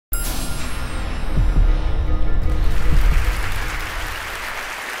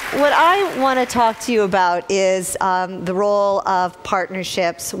what I want to talk to you about is the role of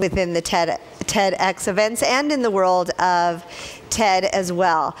partnerships within the TEDx events and in the world of TED as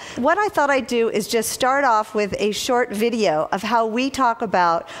well. What I thought I'd do is just start off with a short video of how we talk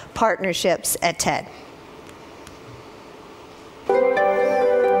about partnerships at TED.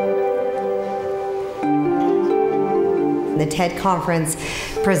 The TED conference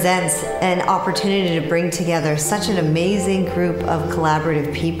presents an opportunity to bring together such an amazing group of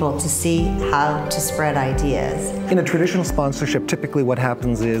collaborative people to see how to spread ideas. In a traditional sponsorship, typically what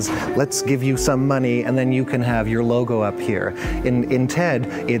happens is, let's give you some money and then you can have your logo up here. In TED,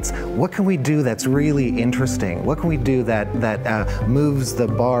 it's what can we do that's really interesting? What can we do that moves the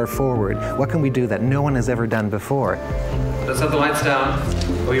bar forward? What can we do that no one has ever done before? Let's have the lights down.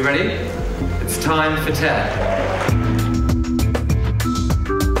 Are we ready? It's time for TED.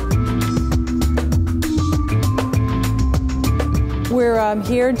 We're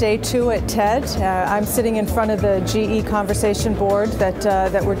here, day 2 at TED. I'm sitting in front of the GE Conversation Board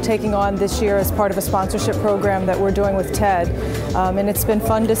that we're taking on this year as part of a sponsorship program that we're doing with TED. And it's been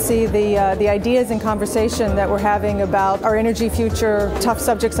fun to see the ideas and conversation that we're having about our energy future, tough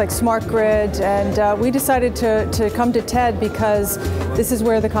subjects like smart grid, and we decided to come to TED because this is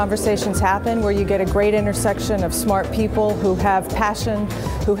where the conversations happen, where you get a great intersection of smart people who have passion,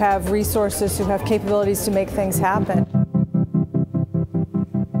 who have resources, who have capabilities to make things happen.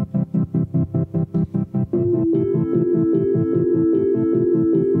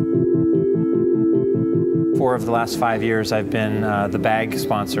 Of the last 5 years, I've been the bag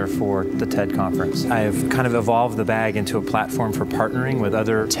sponsor for the TED conference. I've kind of evolved the bag into a platform for partnering with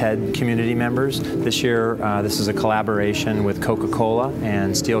other TED community members. This year, this is a collaboration with Coca-Cola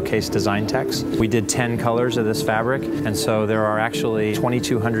and Steelcase Design Techs. We did 10 colors of this fabric, and so there are actually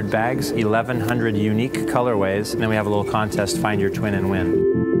 2,200 bags, 1,100 unique colorways, and then we have a little contest, Find Your Twin and Win.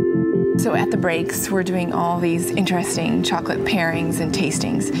 So at the breaks, we're doing all these interesting chocolate pairings and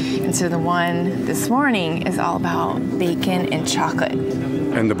tastings. And so the one this morning is all about bacon and chocolate.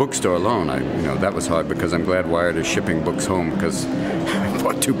 And the bookstore alone, that was hard because I'm glad Wired is shipping books home because I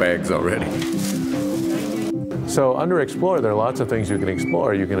bought 2 bags already. So under Explore, there are lots of things you can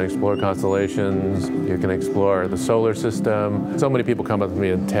explore. You can explore constellations, you can explore the solar system. So many people come up to me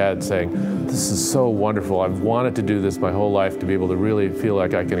at TED saying, this is so wonderful. I've wanted to do this my whole life, to be able to really feel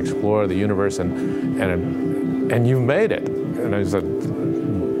like I can explore the universe, and you've made it. And I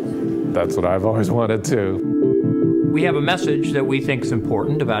said, that's what I've always wanted too. We have a message that we think is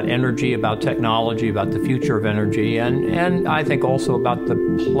important about energy, about technology, about the future of energy, and I think also about the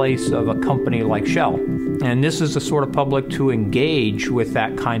place of a company like Shell. And this is the sort of public to engage with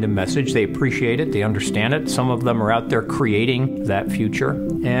that kind of message. They appreciate it, they understand it. Some of them are out there creating that future,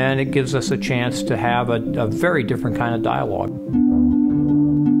 and it gives us a chance to have a very different kind of dialogue.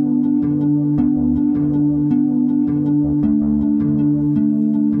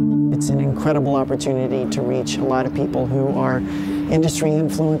 It's an incredible opportunity to reach a lot of people who are industry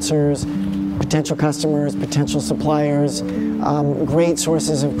influencers, potential customers, potential suppliers, great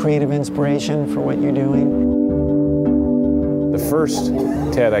sources of creative inspiration for what you're doing. The first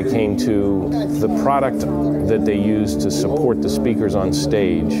TED I came to, the product that they used to support the speakers on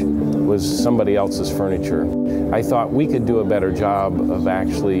stage was somebody else's furniture. I thought we could do a better job of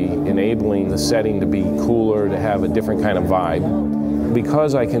actually enabling the setting to be cooler, to have a different kind of vibe.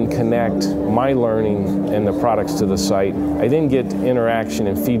 Because I can connect my learning and the products to the site, I then get interaction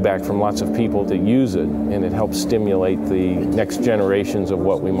and feedback from lots of people that use it, and it helps stimulate the next generations of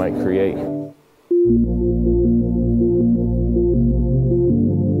what we might create.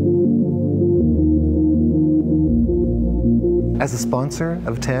 As a sponsor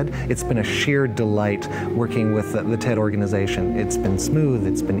of TED, it's been a sheer delight working with the TED organization. It's been smooth,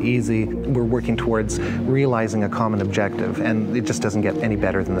 it's been easy. We're working towards realizing a common objective, and it just doesn't get any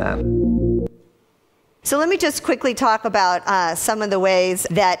better than that. So let me just quickly talk about some of the ways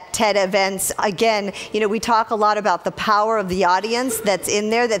that TED events, again, we talk a lot about the power of the audience that's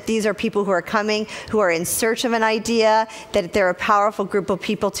in there, that these are people who are coming, who are in search of an idea, that they're a powerful group of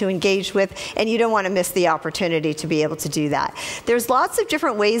people to engage with, and you don't want to miss the opportunity to be able to do that. There's lots of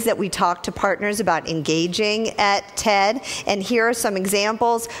different ways that we talk to partners about engaging at TED, and here are some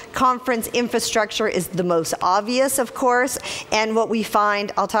examples. Conference infrastructure is the most obvious, of course, and what we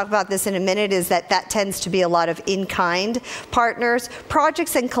find, I'll talk about this in a minute, is that tends tends to be a lot of in-kind partners,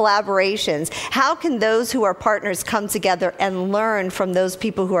 projects and collaborations. How can those who are partners come together and learn from those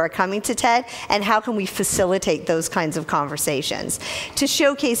people who are coming to TED, and how can we facilitate those kinds of conversations? To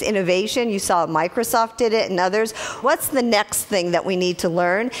showcase innovation, you saw Microsoft did it and others. What's the next thing that we need to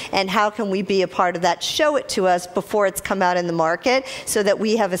learn, and how can we be a part of that? Show it to us before it's come out in the market so that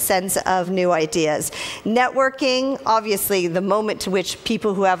we have a sense of new ideas. Networking, obviously the moment to which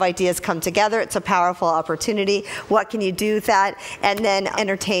people who have ideas come together, it's a powerful opportunity. What can you do with that? And then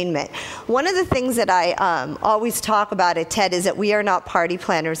entertainment. One of the things that I always talk about at TED is that we are not party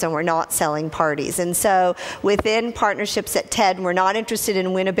planners and we're not selling parties. And so within partnerships at TED, we're not interested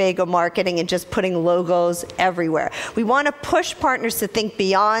in Winnebago marketing and just putting logos everywhere. We want to push partners to think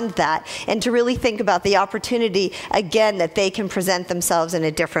beyond that and to really think about the opportunity, again, that they can present themselves in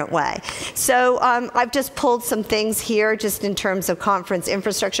a different way. So I've just pulled some things here just in terms of conference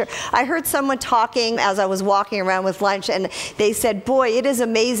infrastructure. I heard someone talking as I was walking around with lunch, and they said, boy, it is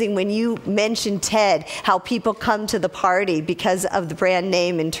amazing when you mention TED, how people come to the party because of the brand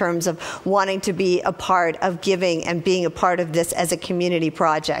name in terms of wanting to be a part of giving and being a part of this as a community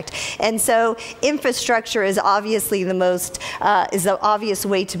project. And so infrastructure is obviously the most, is the obvious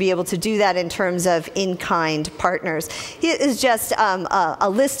way to be able to do that in terms of in-kind partners. It is just a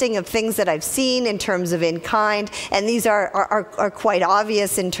listing of things that I've seen in terms of in-kind, and these are quite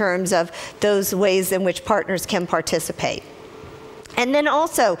obvious in terms of those ways in which partners can participate. And then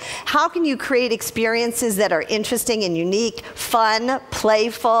also, how can you create experiences that are interesting and unique, fun,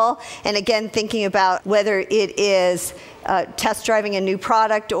 playful, and again, thinking about whether it is test driving a new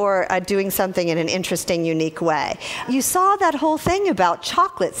product or doing something in an interesting, unique way. You saw that whole thing about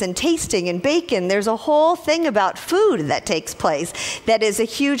chocolates and tasting and bacon. There's a whole thing about food that takes place that is a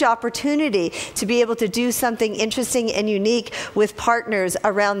huge opportunity to be able to do something interesting and unique with partners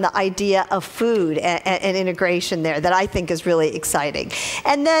around the idea of food and integration there that I think is really exciting.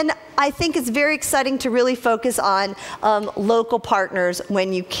 And then I think it's very exciting to really focus on local partners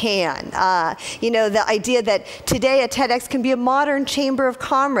when you can. You know, the idea that today a TEDx can be a modern chamber of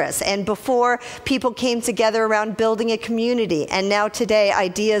commerce, and before people came together around building a community, and now today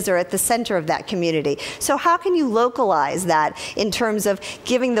ideas are at the center of that community. So how can you localize that in terms of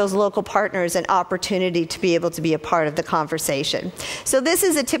giving those local partners an opportunity to be able to be a part of the conversation? So this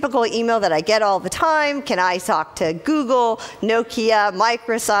is a typical email that I get all the time. Can I talk to Google, Nokia,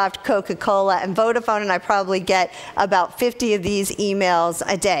 Microsoft, Coca-Cola, and Vodafone? And I probably get about 50 of these emails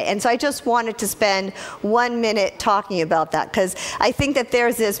a day. And so I just wanted to spend 1 minute talking about that, because I think that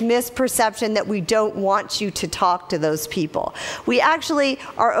there's this misperception that we don't want you to talk to those people. We actually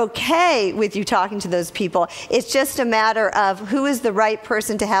are okay with you talking to those people. It's just a matter of who is the right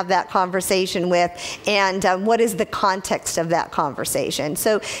person to have that conversation with, and what is the context of that conversation.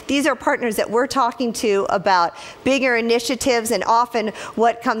 So these are partners that we're talking to about bigger initiatives, and often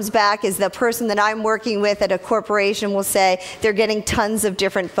what comes back is the person that I'm working with at a corporation will say they're getting tons of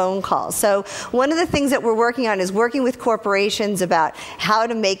different phone calls. So one of the things that we're working on is working with corporations about how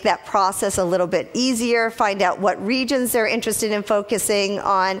to make that process a little bit easier, find out what regions they're interested in focusing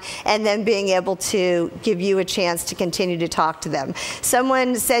on, and then being able to give you a chance to continue to talk to them.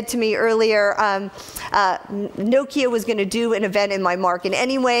 Someone said to me earlier, Nokia was going to do an event in my market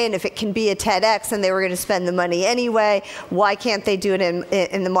anyway, and if it can be a TEDx and they were going to spend the money anyway, why can't they do it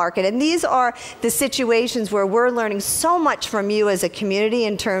in the market? And these are the situations where we're learning so much from you as a community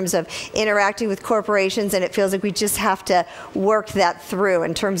in terms of interacting with corporations, and it feels like we just have to work that through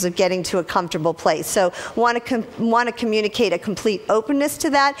in terms of getting to a comfortable place. So want to communicate a complete openness to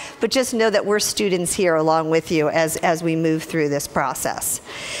that, but just know that we're students here along with you as we move through this process.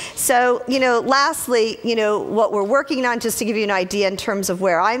 So, you know, lastly, you know, what we're working on, just to give you an idea in terms of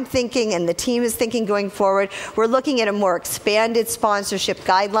where I'm thinking and the team is thinking going forward, we're looking at a more expanded sponsorship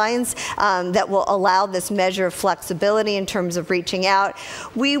guidelines that will allow this measure of flexibility in terms of reaching out.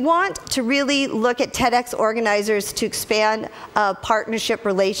 We want to really look at TEDx organizers to expand partnership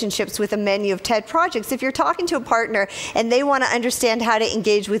relationships with a menu of TED projects. If you're talking to a partner and they want to understand how to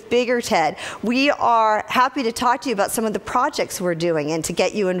engage with bigger TED, we are happy to talk to you about some of the projects we're doing and to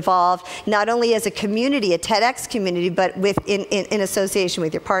get you involved, not only as a community, a TEDx community, but in association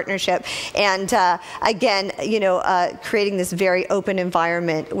with your partnership. And again, you know, creating this very open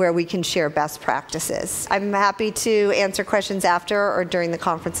environment where we can share best practices. I'm happy to answer questions after or during the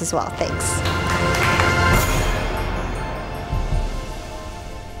conference as well. Thanks.